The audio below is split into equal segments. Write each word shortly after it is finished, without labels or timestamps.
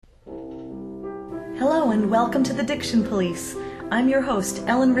Hello and welcome to the Diction Police. I'm your host,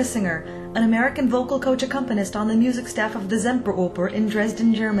 Ellen Rissinger, an American vocal coach accompanist on the music staff of the Semperoper in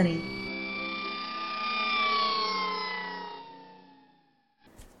Dresden, Germany.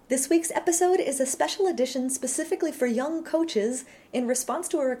 This week's episode is a special edition specifically for young coaches in response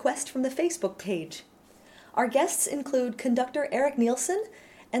to a request from the Facebook page. Our guests include conductor Eric Nielsen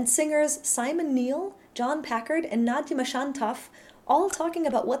and singers Simon Neal, John Packard, and Nadia Mashantov, all talking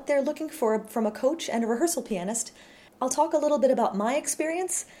about what they're looking for from a coach and a rehearsal pianist. I'll talk a little bit about my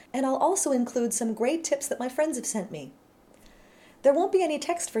experience, and I'll also include some great tips that my friends have sent me. There won't be any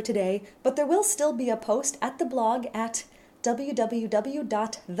text for today, but there will still be a post at the blog at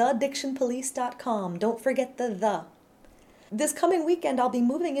www.thedictionpolice.com. Don't forget the. This coming weekend, I'll be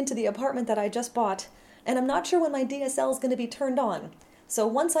moving into the apartment that I just bought, and I'm not sure when my DSL is going to be turned on. So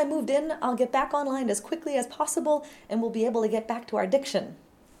once I moved in, I'll get back online as quickly as possible, and we'll be able to get back to our diction.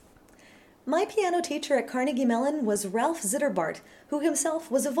 My piano teacher at Carnegie Mellon was Ralph Zitterbart, who himself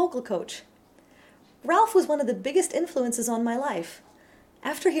was a vocal coach. Ralph was one of the biggest influences on my life.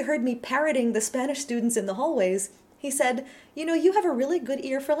 After he heard me parroting the Spanish students in the hallways, he said, you have a really good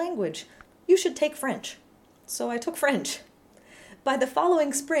ear for language. You should take French. So I took French. By the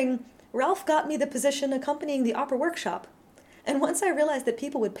following spring, Ralph got me the position accompanying the opera workshop. And once I realized that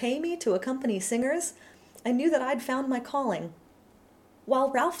people would pay me to accompany singers, I knew that I'd found my calling. While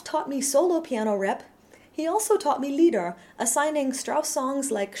Ralph taught me solo piano rep, he also taught me Lieder, assigning Strauss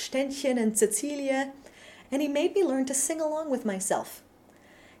songs like Ständchen and Cecilie, and he made me learn to sing along with myself.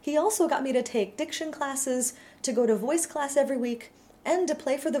 He also got me to take diction classes, to go to voice class every week, and to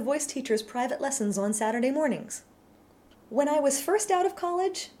play for the voice teacher's private lessons on Saturday mornings. When I was first out of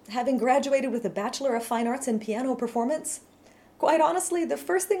college, having graduated with a Bachelor of Fine Arts in Piano Performance, quite honestly, the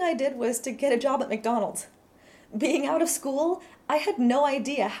first thing I did was to get a job at McDonald's. Being out of school, I had no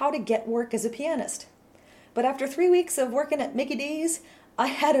idea how to get work as a pianist. But after 3 weeks of working at Mickey D's, I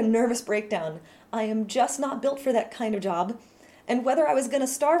had a nervous breakdown. I am just not built for that kind of job, and whether I was going to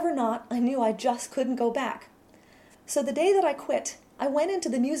starve or not, I knew I just couldn't go back. So the day that I quit, I went into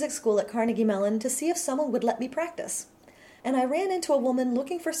the music school at Carnegie Mellon to see if someone would let me practice. And I ran into a woman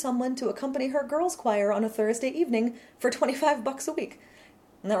looking for someone to accompany her girls' choir on a Thursday evening for $25 a week.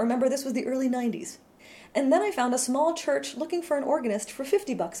 Now remember, this was the early 90s. And then I found a small church looking for an organist for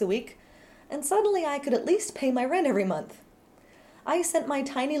 $50 a week, and suddenly I could at least pay my rent every month. I sent my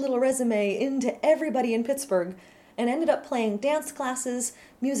tiny little resume in to everybody in Pittsburgh and ended up playing dance classes,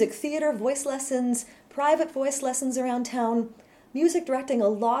 music theater voice lessons, private voice lessons around town, music directing a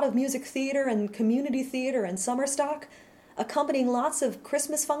lot of music theater and community theater and summer stock, accompanying lots of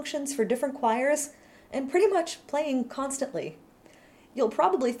Christmas functions for different choirs, and pretty much playing constantly. You'll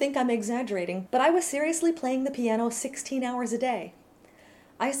probably think I'm exaggerating, but I was seriously playing the piano 16 hours a day.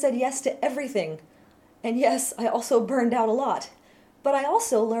 I said yes to everything, and yes, I also burned out a lot, but I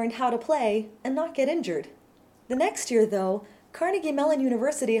also learned how to play and not get injured. The next year, though, Carnegie Mellon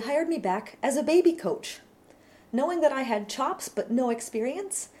University hired me back as a baby coach. Knowing that I had chops but no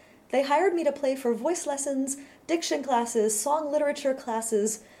experience, they hired me to play for voice lessons, diction classes, song literature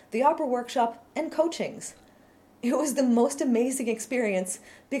classes, the opera workshop, and coachings. It was the most amazing experience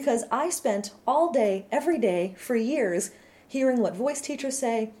because I spent all day, every day, for years, hearing what voice teachers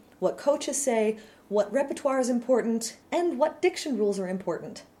say, what coaches say, what repertoire is important, and what diction rules are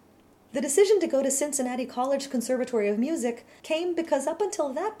important. The decision to go to Cincinnati College Conservatory of Music came because up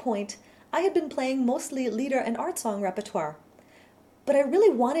until that point, I had been playing mostly Lieder and art song repertoire. But I really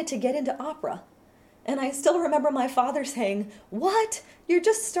wanted to get into opera. And I still remember my father saying, "What? You're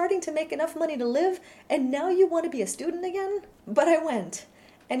just starting to make enough money to live, and now you want to be a student again?" But I went.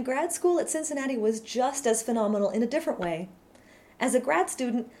 And grad school at Cincinnati was just as phenomenal in a different way. As a grad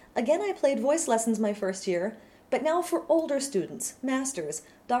student, again I played voice lessons my first year, but now for older students, masters,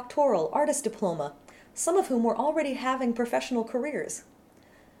 doctoral, artist diploma, some of whom were already having professional careers.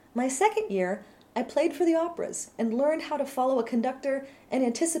 My second year, I played for the operas and learned how to follow a conductor and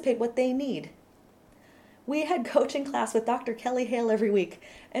anticipate what they need. We had coaching class with Dr. Kelly Hale every week,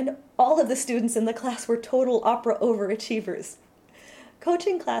 and all of the students in the class were total opera overachievers.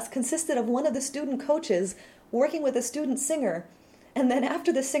 Coaching class consisted of one of the student coaches working with a student singer, and then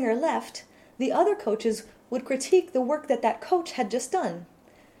after the singer left, the other coaches would critique the work that coach had just done.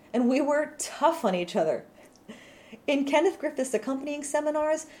 And we were tough on each other. In Kenneth Griffith's accompanying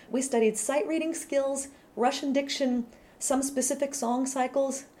seminars, we studied sight reading skills, Russian diction, some specific song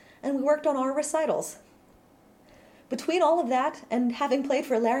cycles, and we worked on our recitals. Between all of that, and having played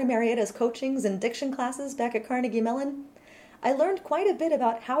for Larry Marietta's coachings and diction classes back at Carnegie Mellon, I learned quite a bit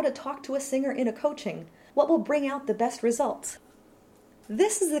about how to talk to a singer in a coaching, what will bring out the best results.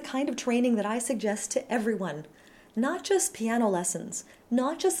 This is the kind of training that I suggest to everyone. Not just piano lessons,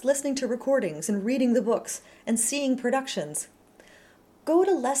 not just listening to recordings and reading the books and seeing productions. Go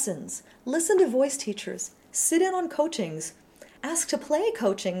to lessons, listen to voice teachers, sit in on coachings, ask to play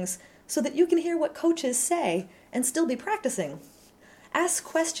coachings so that you can hear what coaches say and still be practicing. Ask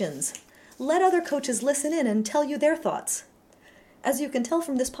questions. Let other coaches listen in and tell you their thoughts. As you can tell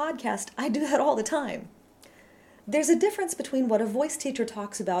from this podcast, I do that all the time. There's a difference between what a voice teacher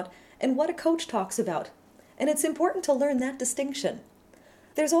talks about and what a coach talks about, and it's important to learn that distinction.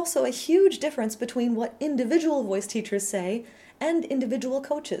 There's also a huge difference between what individual voice teachers say and individual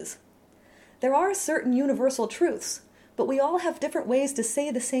coaches. There are certain universal truths, but we all have different ways to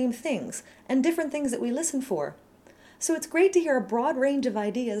say the same things and different things that we listen for. So it's great to hear a broad range of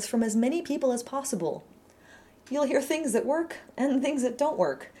ideas from as many people as possible. You'll hear things that work and things that don't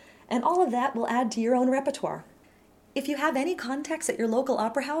work, and all of that will add to your own repertoire. If you have any contacts at your local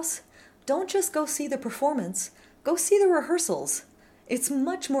opera house, don't just go see the performance, go see the rehearsals. It's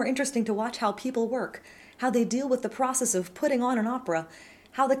much more interesting to watch how people work, how they deal with the process of putting on an opera,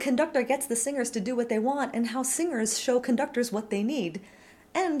 how the conductor gets the singers to do what they want, and how singers show conductors what they need,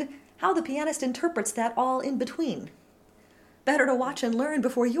 and how the pianist interprets that all in between. Better to watch and learn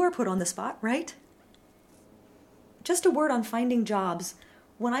before you're put on the spot, right? Just a word on finding jobs.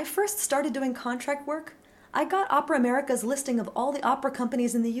 When I first started doing contract work, I got Opera America's listing of all the opera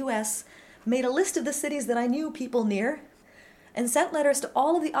companies in the U.S., made a list of the cities that I knew people near, and sent letters to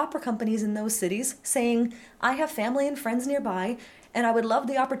all of the opera companies in those cities saying, I have family and friends nearby, and I would love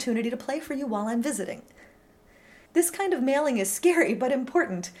the opportunity to play for you while I'm visiting. This kind of mailing is scary but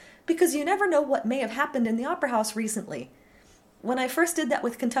important, because you never know what may have happened in the opera house recently. When I first did that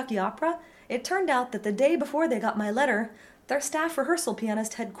with Kentucky Opera, it turned out that the day before they got my letter, their staff rehearsal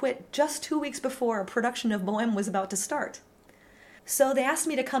pianist had quit just 2 weeks before a production of Bohème was about to start. So they asked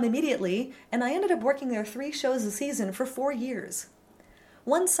me to come immediately, and I ended up working there 3 shows a season for 4 years.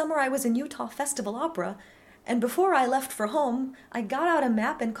 One summer I was in Utah Festival Opera, and before I left for home, I got out a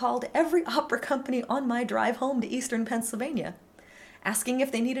map and called every opera company on my drive home to eastern Pennsylvania, asking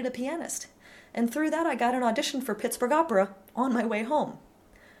if they needed a pianist. And through that I got an audition for Pittsburgh Opera on my way home.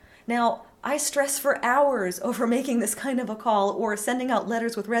 Now, I stress for hours over making this kind of a call or sending out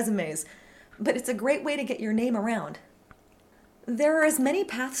letters with resumes, but it's a great way to get your name around. There are as many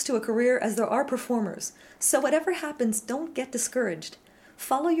paths to a career as there are performers, so whatever happens, don't get discouraged.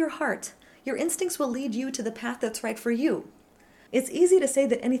 Follow your heart. Your instincts will lead you to the path that's right for you. It's easy to say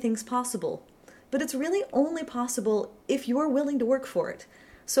that anything's possible, but it's really only possible if you're willing to work for it.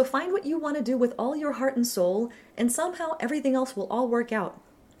 So find what you want to do with all your heart and soul, and somehow everything else will all work out.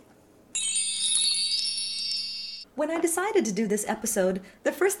 When I decided to do this episode,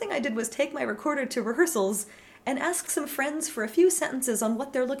 the first thing I did was take my recorder to rehearsals and ask some friends for a few sentences on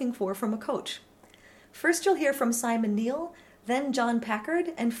what they're looking for from a coach. First you'll hear from Simon Neal, then John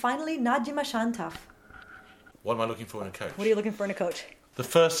Packard, and finally Nadia Mashantaf. What am I looking for in a coach? What are you looking for in a coach? The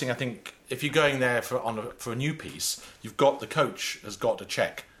first thing, I think, if you're going there for a new piece, the coach has got to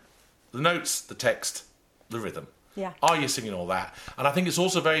check the notes, the text, the rhythm. Yeah. Are you singing all that? And I think it's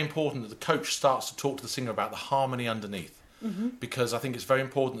also very important that the coach starts to talk to the singer about the harmony underneath. Mm-hmm. Because I think it's very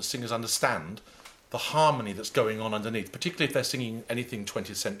important that singers understand the harmony that's going on underneath, particularly if they're singing anything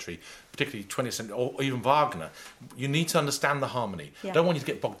 20th century, particularly 20th century, or even Wagner. You need to understand the harmony. Yeah. I don't want you to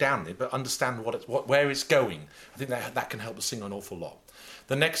get bogged down in it, but understand where it's going. I think that can help the singer an awful lot.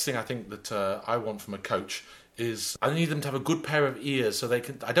 The next thing I think that I want from a coach is I need them to have a good pair of ears so they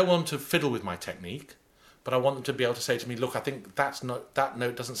can. I don't want them to fiddle with my technique, but I want them to be able to say to me, look, I think that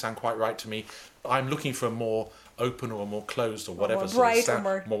note doesn't sound quite right to me. I'm looking for a more open or more closed or whatever. Or more bright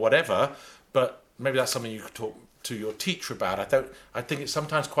or more whatever. But maybe that's something you could talk to your teacher about. I think it's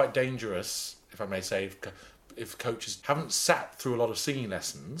sometimes quite dangerous, if I may say, if coaches haven't sat through a lot of singing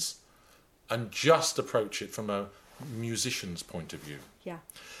lessons and just approach it from a musician's point of view. Yeah.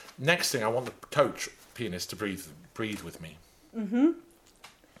 Next thing, I want the pianist to breathe with me. Mm-hmm.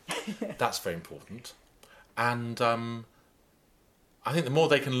 That's very important. And I think the more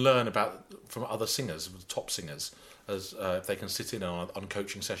they can learn from other singers, top singers, as if they can sit in on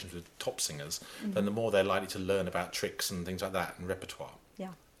coaching sessions with top singers, mm-hmm. then the more they're likely to learn about tricks and things like that and repertoire.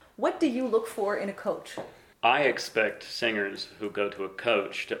 Yeah. What do you look for in a coach? I expect singers who go to a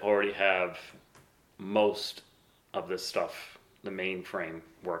coach to already have most of this stuff, the main frame,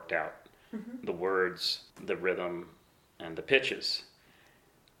 worked out. Mm-hmm. The words, the rhythm, and the pitches.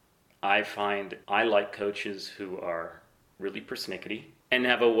 I find I like coaches who are really persnickety and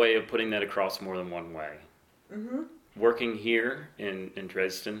have a way of putting that across more than one way. Mm-hmm. Working here in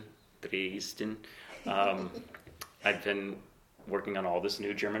Dresden, I've been working on all this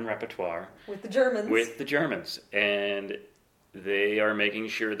new German repertoire With the Germans. with the Germans, and they are making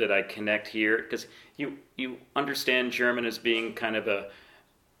sure that I connect here, because you understand German as being kind of a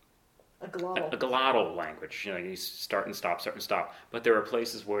glottal language. You know, you start and stop, but there are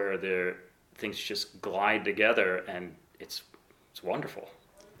places where things just glide together, and it's wonderful.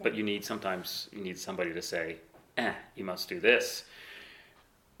 Yeah. But you need somebody to say, you must do this.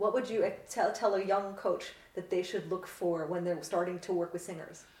 What would you tell a young coach that they should look for when they're starting to work with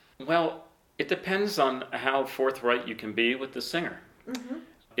singers? Well, it depends on how forthright you can be with the singer. Mm-hmm.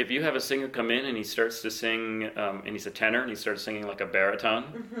 If you have a singer come in and he starts to sing, and he's a tenor, and he starts singing like a baritone,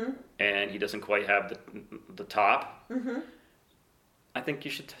 mm-hmm. and he doesn't quite have the top, mm-hmm. I think you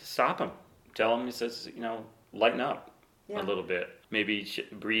should stop him. Tell him, he says, lighten up a little bit. Maybe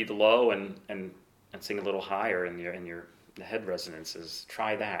breathe low and sing a little higher in your head resonances.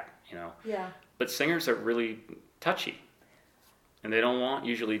 Try that, Yeah. But singers are really touchy, and they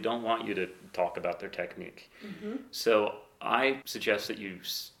usually don't want you to talk about their technique. Mm-hmm. So I suggest that you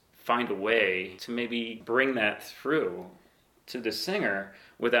find a way to maybe bring that through to the singer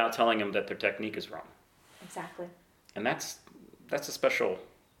without telling them that their technique is wrong. Exactly. And that's a special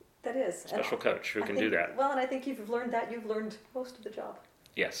coach who can do that. Well, and I think you've learned most of the job.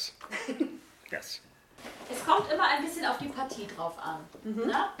 Yes. Yes. Es kommt immer ein bisschen auf die Partie drauf an. Mhm.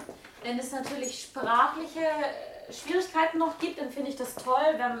 Ne? Wenn es natürlich sprachliche Schwierigkeiten noch gibt, dann finde ich das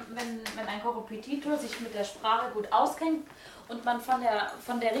toll, wenn ein Korrepetitor sich mit der Sprache gut auskennt und man von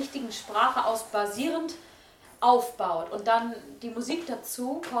der richtigen Sprache aus basierend aufbaut und dann die Musik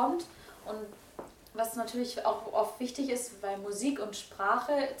dazu kommt. Und was natürlich auch oft wichtig ist, weil Musik und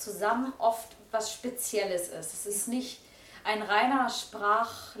Sprache zusammen oft was Spezielles ist. Es ist nicht ein reiner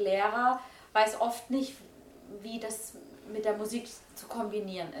Sprachlehrer, weiß oft nicht, wie das mit der Musik zu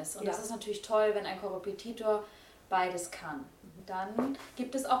kombinieren ist. Und das ist natürlich toll, wenn ein Korrepetitor beides kann. Dann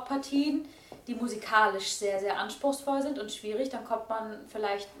gibt es auch Partien, die musikalisch sehr, sehr anspruchsvoll sind und schwierig. Dann kommt man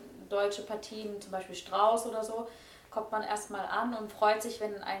vielleicht deutsche Partien, zum Beispiel Strauss oder so, kommt man erstmal an und freut sich,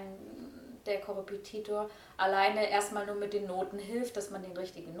 wenn der Korrepetitor alleine erstmal nur mit den Noten hilft, dass man den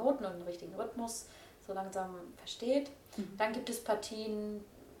richtigen Noten und den richtigen Rhythmus so langsam versteht. Mhm. Dann gibt es Partien,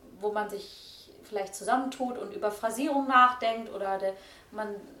 wo man sich vielleicht zusammentut und über Phrasierung nachdenkt oder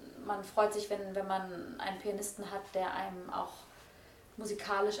man freut sich, wenn man einen Pianisten hat, der einem auch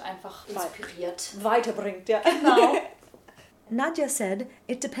musikalisch einfach inspiriert. Weiterbringt, ja. Genau. Nadja said,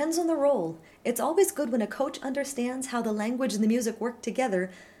 it depends on the role. It's always good when a coach understands how the language and the music work together,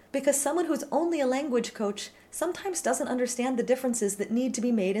 because someone who's only a language coach sometimes doesn't understand the differences that need to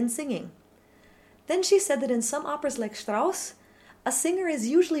be made in singing. Then she said that in some operas like Strauss, a singer is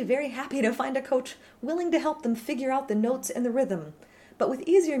usually very happy to find a coach willing to help them figure out the notes and the rhythm. But with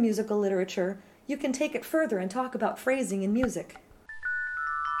easier musical literature, you can take it further and talk about phrasing in music.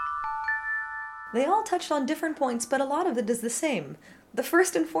 They all touched on different points, but a lot of it is the same. The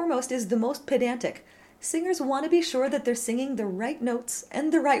first and foremost is the most pedantic. Singers want to be sure that they're singing the right notes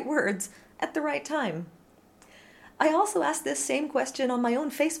and the right words at the right time. I also asked this same question on my own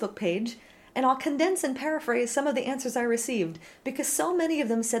Facebook page, and I'll condense and paraphrase some of the answers I received, because so many of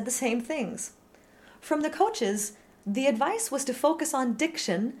them said the same things. From the coaches, the advice was to focus on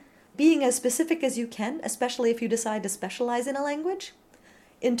diction, being as specific as you can, especially if you decide to specialize in a language,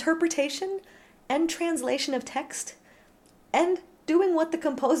 interpretation, and translation of text, and doing what the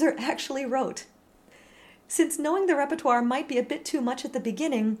composer actually wrote. Since knowing the repertoire might be a bit too much at the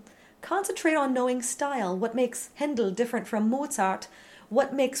beginning, concentrate on knowing style, what makes Handel different from Mozart,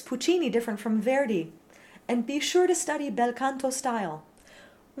 what makes Puccini different from Verdi, and be sure to study bel canto style.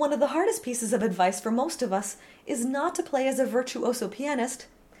 One of the hardest pieces of advice for most of us is not to play as a virtuoso pianist,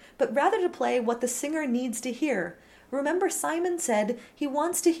 but rather to play what the singer needs to hear. Remember, Simon said he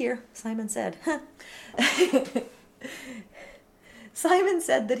wants to hear... Simon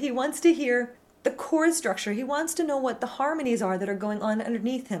said that he wants to hear the chord structure. He wants to know what the harmonies are that are going on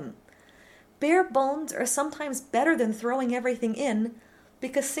underneath him. Bare bones are sometimes better than throwing everything in,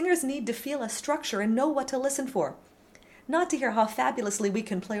 because singers need to feel a structure and know what to listen for. Not to hear how fabulously we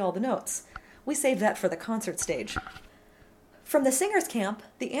can play all the notes. We save that for the concert stage. From the singer's camp,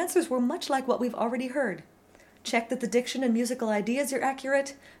 the answers were much like what we've already heard. Check that the diction and musical ideas are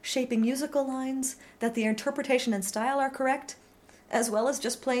accurate, shaping musical lines, that the interpretation and style are correct, as well as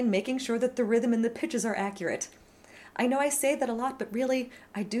just plain making sure that the rhythm and the pitches are accurate. I know I say that a lot, but really,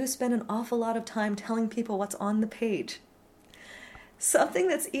 I do spend an awful lot of time telling people what's on the page. Something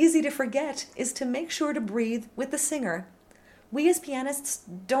that's easy to forget is to make sure to breathe with the singer. We as pianists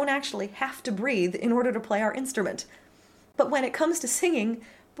don't actually have to breathe in order to play our instrument. But when it comes to singing,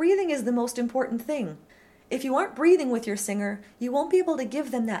 breathing is the most important thing. If you aren't breathing with your singer, you won't be able to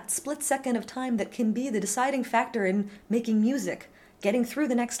give them that split second of time that can be the deciding factor in making music, getting through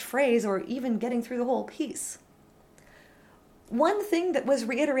the next phrase, or even getting through the whole piece. One thing that was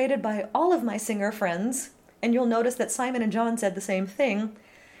reiterated by all of my singer friends, and you'll notice that Simon and John said the same thing,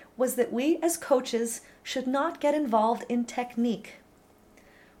 was that we as coaches should not get involved in technique.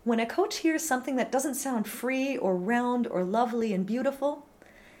 When a coach hears something that doesn't sound free or round or lovely and beautiful,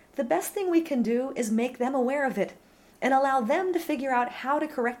 the best thing we can do is make them aware of it and allow them to figure out how to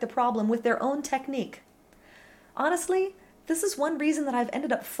correct the problem with their own technique. Honestly, this is one reason that I've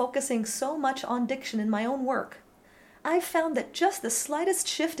ended up focusing so much on diction in my own work. I've found that just the slightest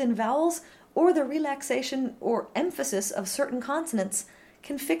shift in vowels or the relaxation or emphasis of certain consonants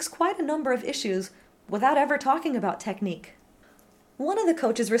can fix quite a number of issues without ever talking about technique. One of the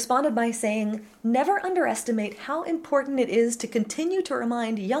coaches responded by saying, never underestimate how important it is to continue to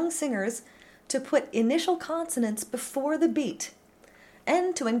remind young singers to put initial consonants before the beat,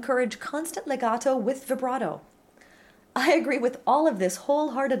 and to encourage constant legato with vibrato. I agree with all of this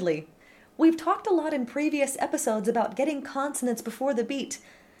wholeheartedly. We've talked a lot in previous episodes about getting consonants before the beat,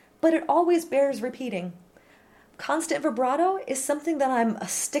 but it always bears repeating. Constant vibrato is something that I'm a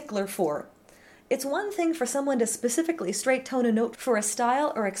stickler for. It's one thing for someone to specifically straight tone a note for a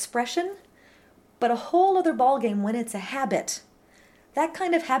style or expression, but a whole other ballgame when it's a habit. That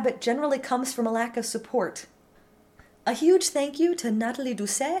kind of habit generally comes from a lack of support. A huge thank you to Nathalie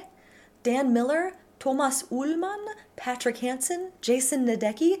Doucet, Dan Miller, Thomas Ullmann, Patrick Hansen, Jason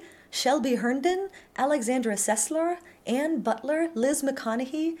Nadecki, Shelby Herndon, Alexandra Sessler, Ann Butler, Liz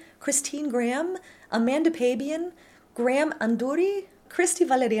McConaughey, Christine Graham, Amanda Pabian, Graham Anduri, Christy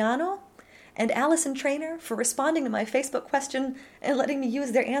Valeriano, and Allison Trainer for responding to my Facebook question and letting me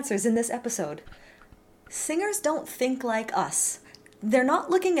use their answers in this episode. Singers don't think like us. They're not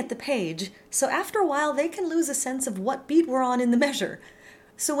looking at the page, so after a while they can lose a sense of what beat we're on in the measure.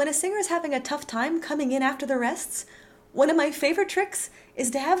 So when a singer's having a tough time coming in after the rests, one of my favorite tricks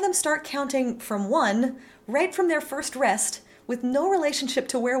is to have them start counting from 1 right from their first rest with no relationship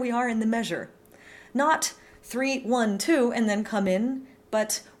to where we are in the measure. Not 3, 1, 2 and then come in,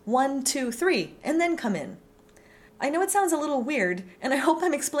 but 1, 2, 3 and then come in. I know it sounds a little weird, and I hope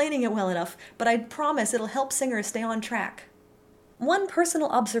I'm explaining it well enough, but I promise it'll help singers stay on track. One personal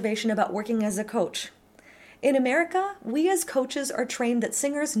observation about working as a coach. In America, we as coaches are trained that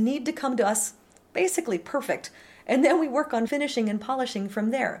singers need to come to us basically perfect, and then we work on finishing and polishing from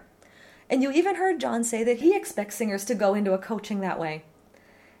there. And you even heard John say that he expects singers to go into a coaching that way.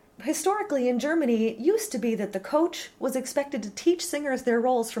 Historically, in Germany, it used to be that the coach was expected to teach singers their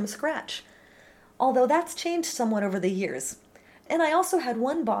roles from scratch, although that's changed somewhat over the years. And I also had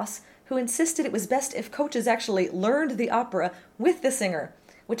one boss who insisted it was best if coaches actually learned the opera with the singer,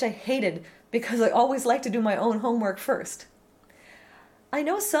 which I hated because I always like to do my own homework first. I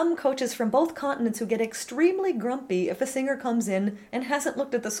know some coaches from both continents who get extremely grumpy if a singer comes in and hasn't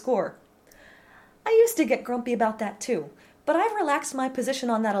looked at the score. I used to get grumpy about that too, but I've relaxed my position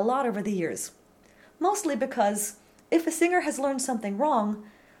on that a lot over the years. Mostly because if a singer has learned something wrong,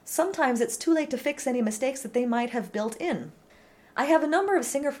 sometimes it's too late to fix any mistakes that they might have built in. I have a number of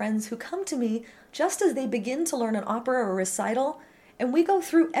singer friends who come to me just as they begin to learn an opera or recital, and we go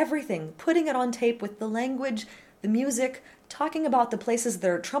through everything, putting it on tape with the language, the music, talking about the places that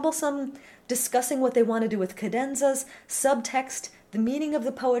are troublesome, discussing what they want to do with cadenzas, subtext, the meaning of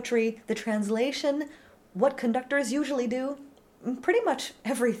the poetry, the translation, what conductors usually do, pretty much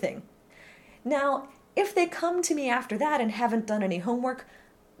everything. Now, if they come to me after that and haven't done any homework,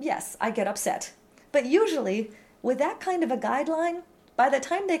 yes, I get upset. But usually, with that kind of a guideline, by the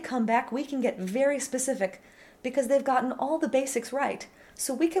time they come back, we can get very specific because they've gotten all the basics right,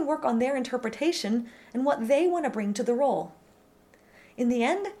 so we can work on their interpretation and what they want to bring to the role. In the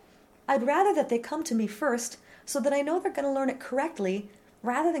end, I'd rather that they come to me first so that I know they're going to learn it correctly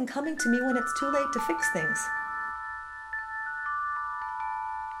rather than coming to me when it's too late to fix things.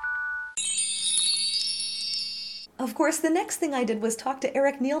 Of course, the next thing I did was talk to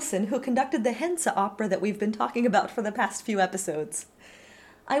Eric Nielsen, who conducted the Hense opera that we've been talking about for the past few episodes.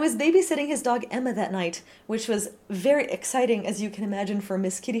 I was babysitting his dog Emma that night, which was very exciting, as you can imagine, for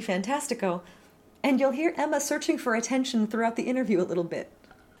Miss Kitty Fantastico, and you'll hear Emma searching for attention throughout the interview a little bit.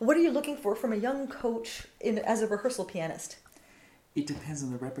 What are you looking for from a young coach as a rehearsal pianist? It depends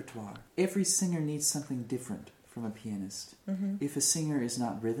on the repertoire. Every singer needs something different from a pianist. Mm-hmm. If a singer is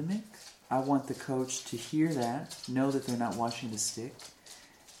not rhythmic, I want the coach to hear that, know that they're not watching the stick,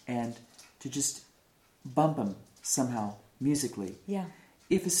 and to just bump them somehow musically. Yeah.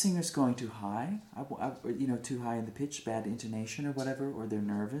 If a singer's going too high, too high in the pitch, bad intonation or whatever, or they're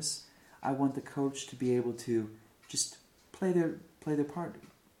nervous, I want the coach to be able to just play their part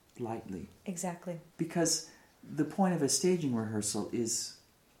lightly. Exactly. Because the point of a staging rehearsal is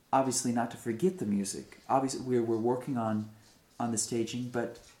obviously not to forget the music. Obviously, we're working on the staging,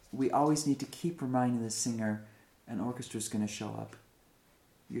 but we always need to keep reminding the singer an orchestra is going to show up.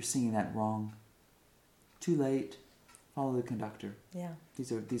 You're singing that wrong. Too late. Follow the conductor. Yeah.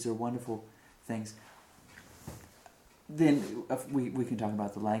 These are wonderful things. Then we can talk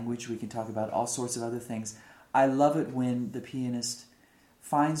about the language. We can talk about all sorts of other things. I love it when the pianist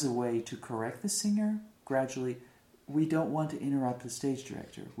finds a way to correct the singer gradually. We don't want to interrupt the stage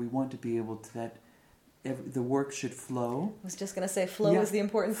director. We want to be able to that the work should flow. I was just going to say flow is the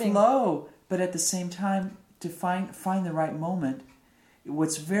important thing. Flow, but at the same time to find the right moment.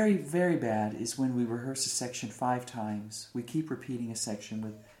 What's very, very bad is when we rehearse a section 5 times. We keep repeating a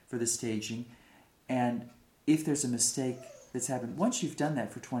section for the staging, and if there's a mistake that's happened, once you've done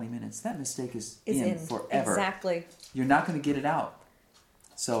that for 20 minutes, that mistake is in forever. Exactly. You're not going to get it out.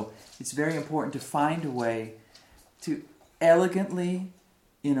 So it's very important to find a way to elegantly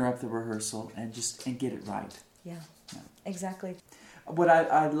interrupt the rehearsal and get it right. Yeah. Exactly. What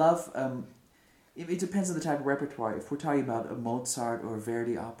I love, it depends on the type of repertoire. If we're talking about a Mozart or a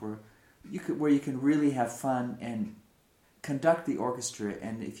Verdi opera, where you can really have fun and conduct the orchestra,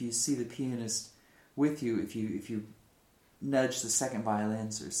 and if you see the pianist with you, if you nudge the second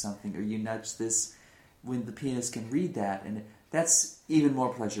violins or something, or you nudge this when the pianist can read that, and that's even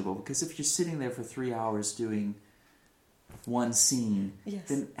more pleasurable, because if you're sitting there for 3 hours doing one scene, yes,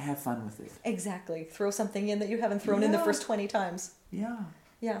 then have fun with it. Exactly. Throw something in that you haven't thrown in the first 20 times. Yeah.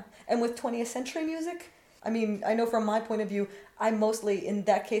 Yeah. And with 20th century music, I mean, I know from my point of view, I mostly, in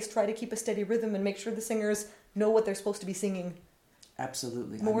that case, try to keep a steady rhythm and make sure the singers know what they're supposed to be singing.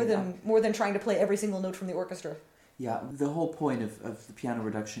 Absolutely. More than trying to play every single note from the orchestra. Yeah, the whole point of the piano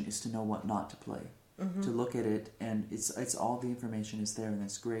reduction is to know what not to play. Mm-hmm. To look at it, and it's all the information is there, and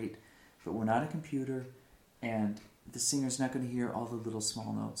that's great. But we're not a computer, and the singer's not going to hear all the little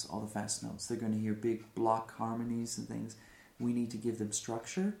small notes, all the fast notes. They're going to hear big block harmonies and things. We need to give them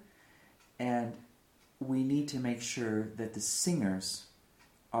structure, and we need to make sure that the singers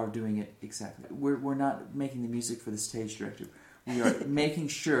are doing it exactly. We're not making the music for the stage director. We are making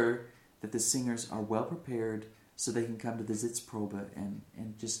sure that the singers are well prepared so they can come to the Sitzprobe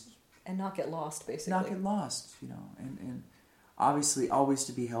and just... And not get lost, basically. Not get lost, and obviously always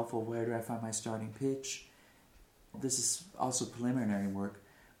to be helpful, where do I find my starting pitch? This is also preliminary work.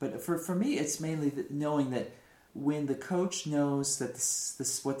 But for me, it's mainly knowing that when the coach knows that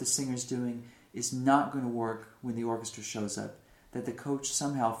this what the singer's doing is not going to work when the orchestra shows up, that the coach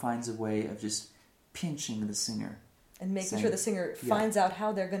somehow finds a way of just pinching the singer. And making sure the singer finds out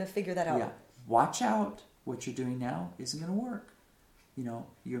how they're going to figure that out. Yeah. Watch out. What you're doing now isn't going to work.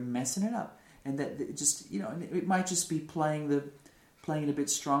 You're messing it up. And that just, and it might just be playing it a bit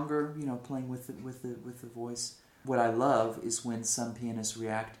stronger, playing with the voice. What I love is when some pianists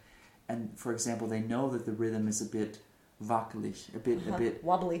react, and for example, they know that the rhythm is a bit wackelig, a bit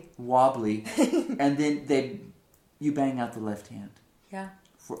wobbly, and then you bang out the left hand. Yeah.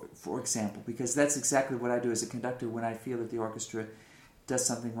 For example, because that's exactly what I do as a conductor when I feel that the orchestra does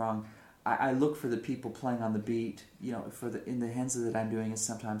something wrong. I look for the people playing on the beat. In the hands that I'm doing, it's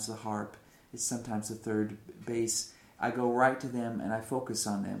sometimes the harp, it's sometimes the third bass. I go right to them and I focus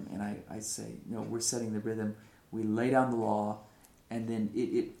on them, and I say, we're setting the rhythm. We lay down the law, and then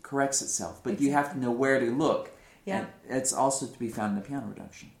it corrects itself. But exactly. You have to know where to look. Yeah. And it's also to be found in the piano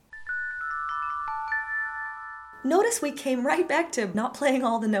reduction. Notice we came right back to not playing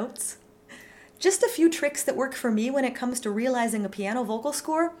all the notes. Just a few tricks that work for me when it comes to realizing a piano vocal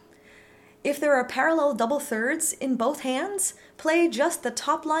score. If there are parallel double thirds in both hands, play just the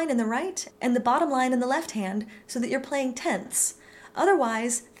top line in the right and the bottom line in the left hand so that you're playing tenths.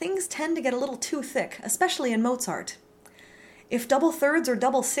 Otherwise, things tend to get a little too thick, especially in Mozart. If double thirds or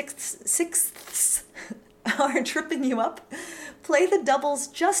double sixths are tripping you up, play the doubles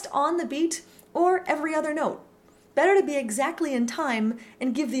just on the beat or every other note. Better to be exactly in time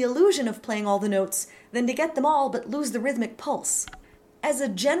and give the illusion of playing all the notes than to get them all but lose the rhythmic pulse. As a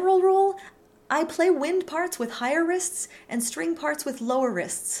general rule, I play wind parts with higher wrists and string parts with lower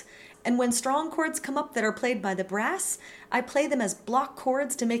wrists. And when strong chords come up that are played by the brass, I play them as block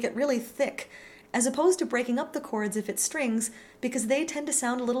chords to make it really thick, as opposed to breaking up the chords if it's strings, because they tend to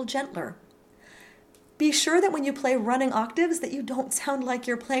sound a little gentler. Be sure that when you play running octaves that you don't sound like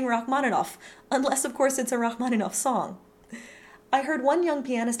you're playing Rachmaninoff, unless of course it's a Rachmaninoff song. I heard one young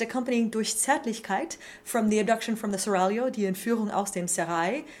pianist accompanying Durch Zärtlichkeit from the Abduction from the Seraglio, Die Entführung aus dem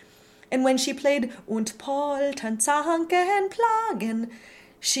Serail, and when she played Und poltern, zanken, plagen,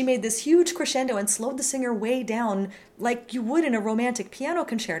 She made this huge crescendo and slowed the singer way down like you would in a romantic piano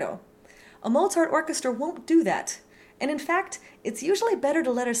concerto. A Mozart orchestra won't do that. And in fact, it's usually better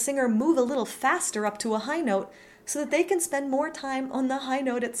to let a singer move a little faster up to a high note so that they can spend more time on the high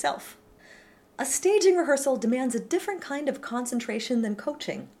note itself. A staging rehearsal demands a different kind of concentration than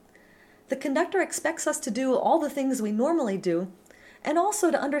coaching. The conductor expects us to do all the things we normally do, and also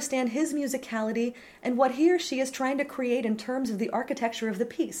to understand his musicality and what he or she is trying to create in terms of the architecture of the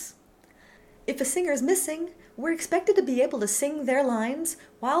piece. If a singer is missing, we're expected to be able to sing their lines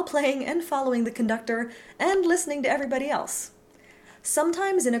while playing and following the conductor and listening to everybody else.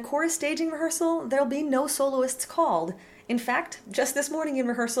 Sometimes in a chorus staging rehearsal, there'll be no soloists called. In fact, just this morning in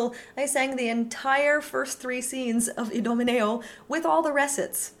rehearsal, I sang the entire first 3 scenes of Idomeneo with all the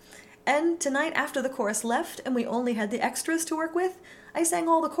recits. And tonight, after the chorus left and we only had the extras to work with, I sang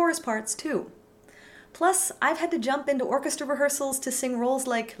all the chorus parts too. Plus, I've had to jump into orchestra rehearsals to sing roles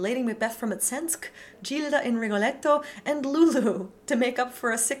like Lady Macbeth from Mtsensk, Gilda in Rigoletto, and Lulu to make up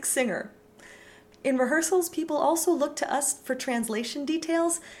for a sick singer. In rehearsals, people also look to us for translation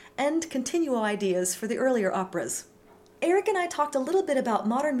details and continuo ideas for the earlier operas. Eric and I talked a little bit about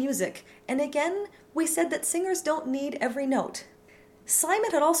modern music, and again, we said that singers don't need every note.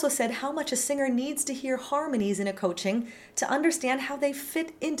 Simon had also said how much a singer needs to hear harmonies in a coaching to understand how they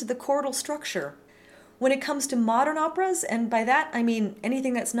fit into the chordal structure. When it comes to modern operas, and by that I mean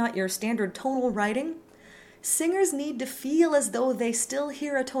anything that's not your standard tonal writing, singers need to feel as though they still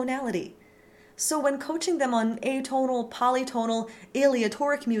hear a tonality. So when coaching them on atonal, polytonal,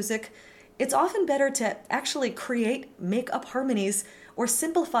 aleatoric music, it's often better to actually make up harmonies, or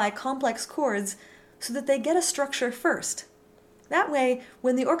simplify complex chords so that they get a structure first. That way,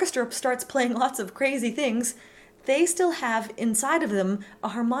 when the orchestra starts playing lots of crazy things, they still have inside of them a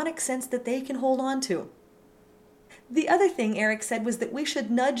harmonic sense that they can hold on to. The other thing Eric said was that we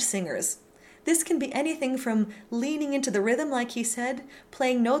should nudge singers. This can be anything from leaning into the rhythm, like he said,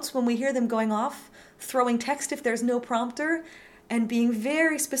 playing notes when we hear them going off, throwing text if there's no prompter, and being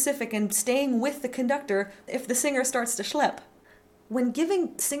very specific and staying with the conductor if the singer starts to schlep. When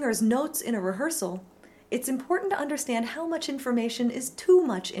giving singers notes in a rehearsal, it's important to understand how much information is too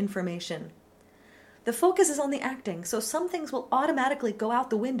much information. The focus is on the acting, so some things will automatically go out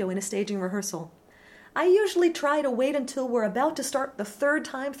the window in a staging rehearsal. I usually try to wait until we're about to start the 3rd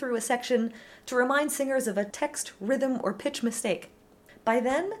time through a section to remind singers of a text, rhythm, or pitch mistake. By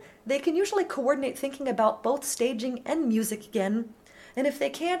then, they can usually coordinate thinking about both staging and music again, and if they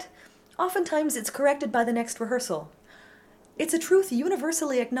can't, oftentimes it's corrected by the next rehearsal. It's a truth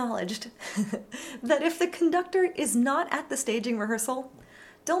universally acknowledged that if the conductor is not at the staging rehearsal,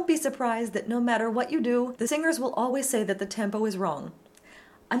 don't be surprised that no matter what you do, the singers will always say that the tempo is wrong.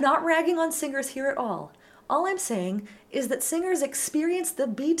 I'm not ragging on singers here at all. All I'm saying is that singers experience the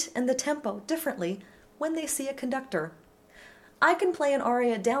beat and the tempo differently when they see a conductor. I can play an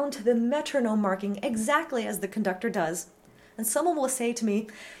aria down to the metronome marking exactly as the conductor does, and someone will say to me,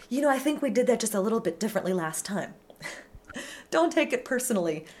 I think we did that just a little bit differently last time. Don't take it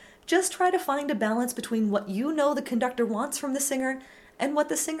personally. Just try to find a balance between what you know the conductor wants from the singer and what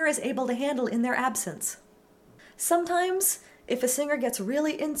the singer is able to handle in their absence. Sometimes, if a singer gets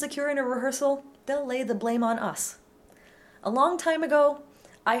really insecure in a rehearsal, they'll lay the blame on us. A long time ago,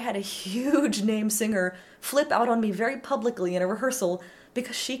 I had a huge name singer flip out on me very publicly in a rehearsal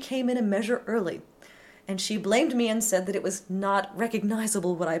because she came in a measure early. And she blamed me and said that it was not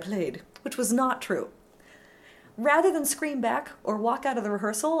recognizable what I played, which was not true. Rather than scream back or walk out of the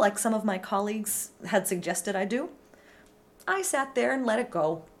rehearsal like some of my colleagues had suggested I do, I sat there and let it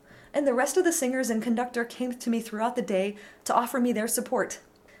go, and the rest of the singers and conductor came to me throughout the day to offer me their support.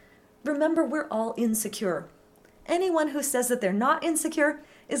 Remember, we're all insecure. Anyone who says that they're not insecure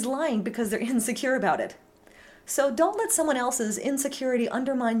is lying because they're insecure about it. So don't let someone else's insecurity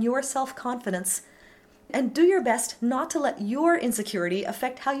undermine your self-confidence, and do your best not to let your insecurity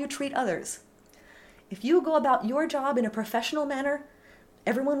affect how you treat others. If you go about your job in a professional manner,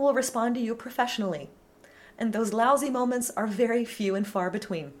 everyone will respond to you professionally. And those lousy moments are very few and far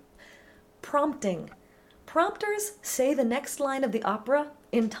between. Prompting. Prompters say the next line of the opera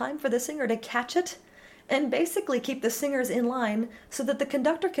in time for the singer to catch it, and basically keep the singers in line so that the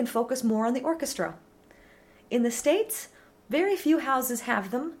conductor can focus more on the orchestra. In the States, very few houses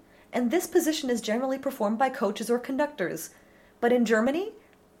have them, and this position is generally performed by coaches or conductors. But in Germany,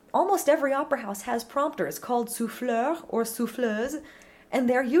 almost every opera house has prompters called souffleurs or souffleuses, and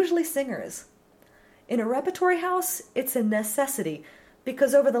they're usually singers. In a repertory house, it's a necessity,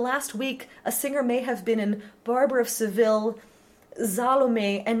 because over the last week, a singer may have been in Barber of Seville,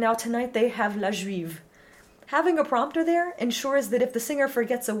 Salome, and now tonight they have La Juive. Having a prompter there ensures that if the singer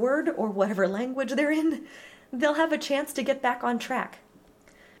forgets a word or whatever language they're in, they'll have a chance to get back on track.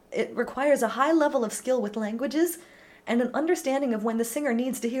 It requires a high level of skill with languages and an understanding of when the singer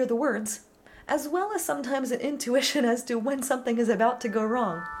needs to hear the words, as well as sometimes an intuition as to when something is about to go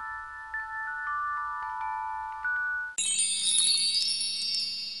wrong.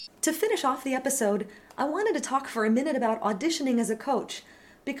 To finish off the episode, I wanted to talk for a minute about auditioning as a coach,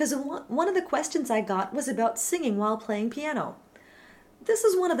 because one of the questions I got was about singing while playing piano. This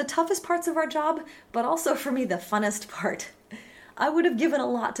is one of the toughest parts of our job, but also for me the funnest part. I would have given a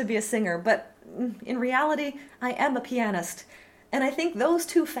lot to be a singer, but in reality, I am a pianist. And I think those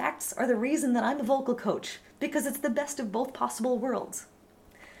two facts are the reason that I'm a vocal coach, because it's the best of both possible worlds.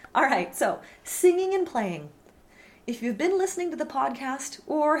 Alright, so singing and playing. If you've been listening to the podcast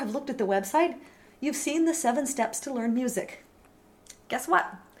or have looked at the website, you've seen the 7 steps to learn music. Guess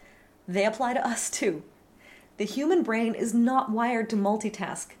what? They apply to us too. The human brain is not wired to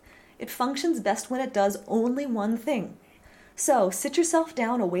multitask. It functions best when it does only one thing. So sit yourself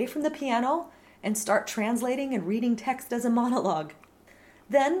down away from the piano and start translating and reading text as a monologue.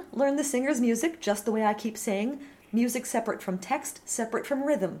 Then learn the singer's music just the way I keep saying, music separate from text, separate from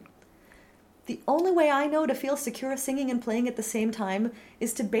rhythm. The only way I know to feel secure singing and playing at the same time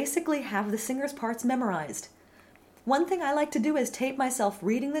is to basically have the singer's parts memorized. One thing I like to do is tape myself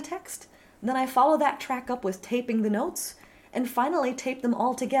reading the text, then I follow that track up with taping the notes, and finally tape them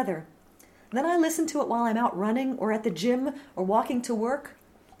all together. Then I listen to it while I'm out running or at the gym or walking to work,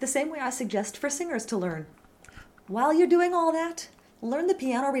 the same way I suggest for singers to learn. While you're doing all that, learn the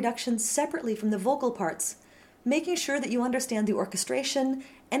piano reductions separately from the vocal parts, making sure that you understand the orchestration,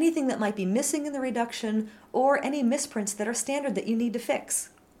 anything that might be missing in the reduction, or any misprints that are standard that you need to fix.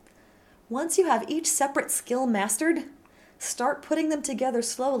 Once you have each separate skill mastered, start putting them together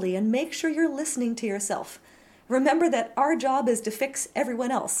slowly and make sure you're listening to yourself. Remember that our job is to fix everyone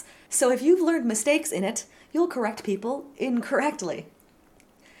else, so if you've learned mistakes in it, you'll correct people incorrectly.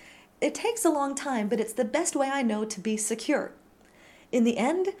 It takes a long time, but it's the best way I know to be secure. In the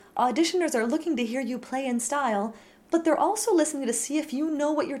end, auditioners are looking to hear you play in style, but they're also listening to see if you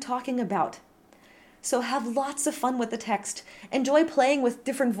know what you're talking about. So have lots of fun with the text. Enjoy playing with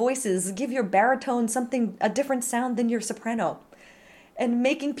different voices. Give your baritone a different sound than your soprano. And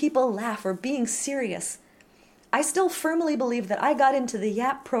making people laugh or being serious. I still firmly believe that I got into the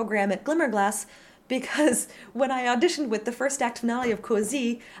YAP program at Glimmerglass because when I auditioned with the first act finale of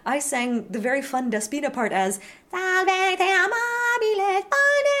Così, I sang the very fun Despina part as Salve te amabiles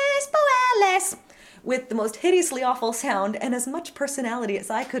bones puelles, with the most hideously awful sound and as much personality as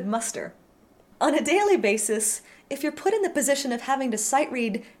I could muster. On a daily basis, if you're put in the position of having to sight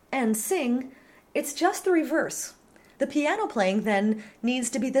read and sing, it's just the reverse. The piano playing, then, needs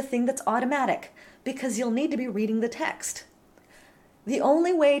to be the thing that's automatic, because you'll need to be reading the text. The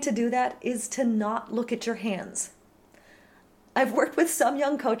only way to do that is to not look at your hands. I've worked with some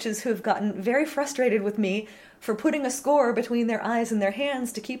young coaches who've gotten very frustrated with me for putting a score between their eyes and their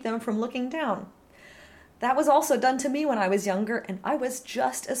hands to keep them from looking down. That was also done to me when I was younger, and I was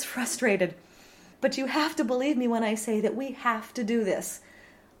just as frustrated. But you have to believe me when I say that we have to do this.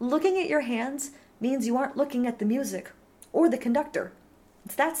 Looking at your hands means you aren't looking at the music or the conductor.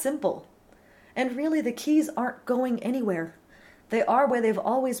 It's that simple. And really, the keys aren't going anywhere. They are where they've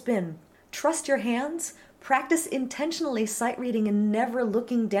always been. Trust your hands, practice intentionally sight reading and never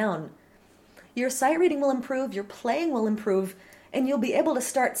looking down. Your sight reading will improve, your playing will improve, and you'll be able to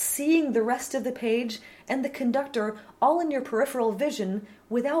start seeing the rest of the page and the conductor all in your peripheral vision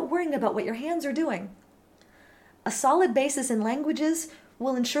without worrying about what your hands are doing. A solid basis in languages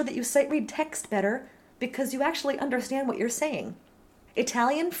will ensure that you sight read text better because you actually understand what you're saying.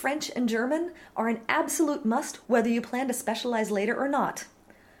 Italian, French, and German are an absolute must whether you plan to specialize later or not.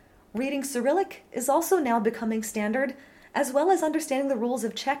 Reading Cyrillic is also now becoming standard, as well as understanding the rules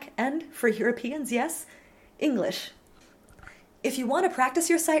of Czech and, for Europeans, yes, English. If you want to practice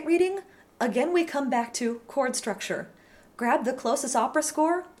your sight reading, again we come back to chord structure. Grab the closest opera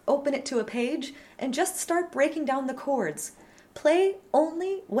score, open it to a page, and just start breaking down the chords. Play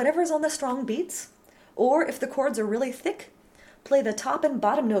only whatever's on the strong beats, or if the chords are really thick, play the top and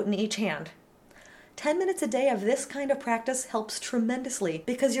bottom note in each hand. 10 minutes a day of this kind of practice helps tremendously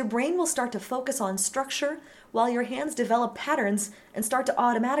because your brain will start to focus on structure while your hands develop patterns and start to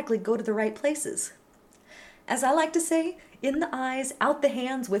automatically go to the right places. As I like to say, in the eyes, out the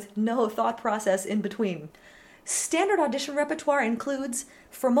hands with no thought process in between. Standard audition repertoire includes,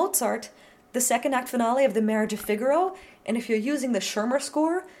 for Mozart, the second act finale of The Marriage of Figaro, and if you're using the Schirmer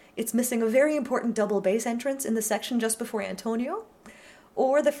score, it's missing a very important double bass entrance in the section just before Antonio,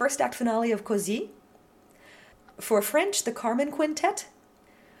 or the first act finale of Così. For French, the Carmen Quintet.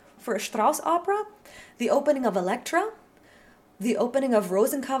 For a Strauss opera, the opening of Elektra, the opening of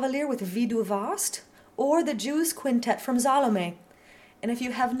Rosenkavalier with Wie du warst, or the Jews Quintet from Salome. And if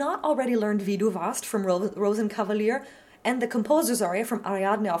you have not already learned Wie du warst from Rosenkavalier and the composer's aria from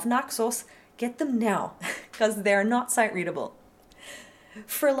Ariadne auf Naxos, get them now, because they're not sight-readable.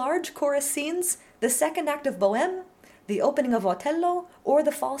 For large chorus scenes, the second act of Bohème, the opening of Otello, or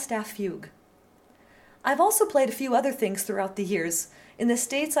the Falstaff Fugue. I've also played a few other things throughout the years. In the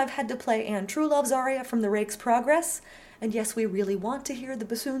States, I've had to play Anne Trulove's aria from the Rake's Progress, and yes, we really want to hear the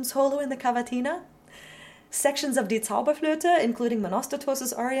bassoon solo in the Cavatina. Sections of Die Zauberflöte, including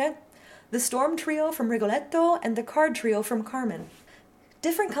Monostatos' aria, the Storm Trio from Rigoletto, and the Card Trio from Carmen.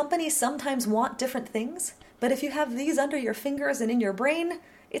 Different companies sometimes want different things, but if you have these under your fingers and in your brain,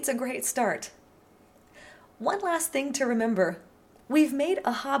 it's a great start. One last thing to remember. We've made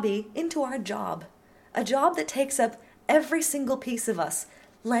a hobby into our job. A job that takes up every single piece of us.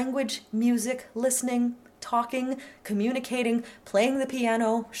 Language, music, listening, talking, communicating, playing the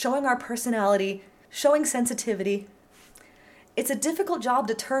piano, showing our personality, showing sensitivity. It's a difficult job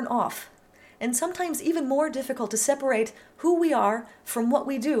to turn off, and sometimes even more difficult to separate who we are from what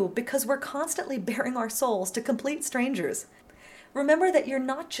we do because we're constantly baring our souls to complete strangers. Remember that you're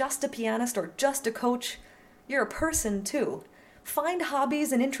not just a pianist or just a coach, you're a person too. Find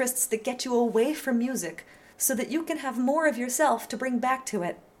hobbies and interests that get you away from music so that you can have more of yourself to bring back to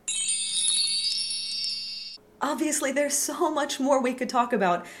it. Obviously, there's so much more we could talk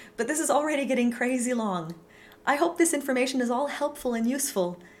about, but this is already getting crazy long. I hope this information is all helpful and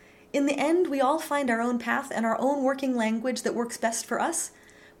useful. In the end, we all find our own path and our own working language that works best for us,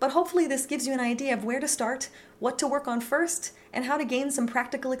 but hopefully this gives you an idea of where to start, what to work on first, and how to gain some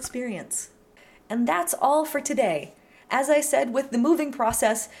practical experience. And that's all for today. As I said, with the moving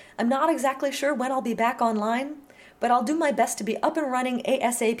process, I'm not exactly sure when I'll be back online, but I'll do my best to be up and running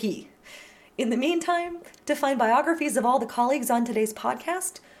ASAP. In the meantime, to find biographies of all the colleagues on today's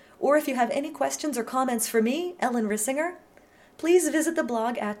podcast, or if you have any questions or comments for me, Ellen Rissinger, please visit the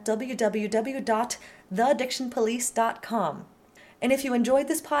blog at www.theaddictionpolice.com. And if you enjoyed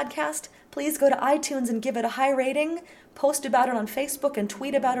this podcast, please go to iTunes and give it a high rating, post about it on Facebook and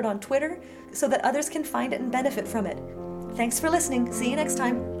tweet about it on Twitter so that others can find it and benefit from it. Thanks for listening. See you next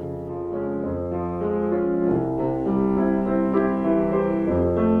time.